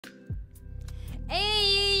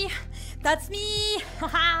Hey, that's me.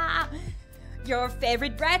 Haha, your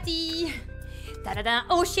favorite bratty. Da da da.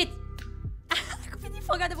 Oh shit! I completely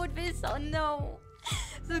forgot about this. Oh no,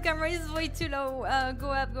 the camera is way too low.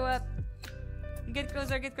 Go up, go up. Get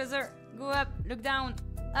closer, get closer. Go up, look down.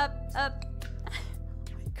 Up, up. Oh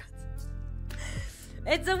my god.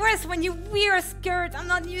 It's the worst when you wear a skirt. I'm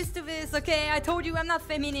not used to this, okay? I told you I'm not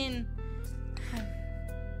feminine.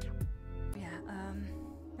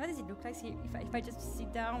 What does it look like if I just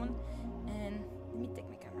sit down and let me take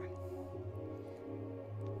my camera.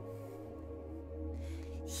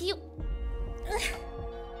 Here.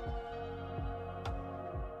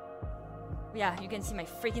 Yeah, you can see my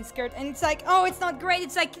freaking skirt and it's like, oh, it's not great.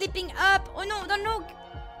 It's like clipping up. Oh no, don't look.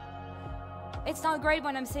 It's not great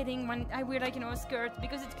when I'm sitting, when I wear like, you know, a skirt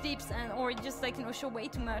because it clips and or it just like, you know, show way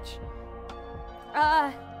too much.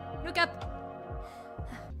 Look up.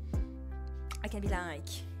 I can be like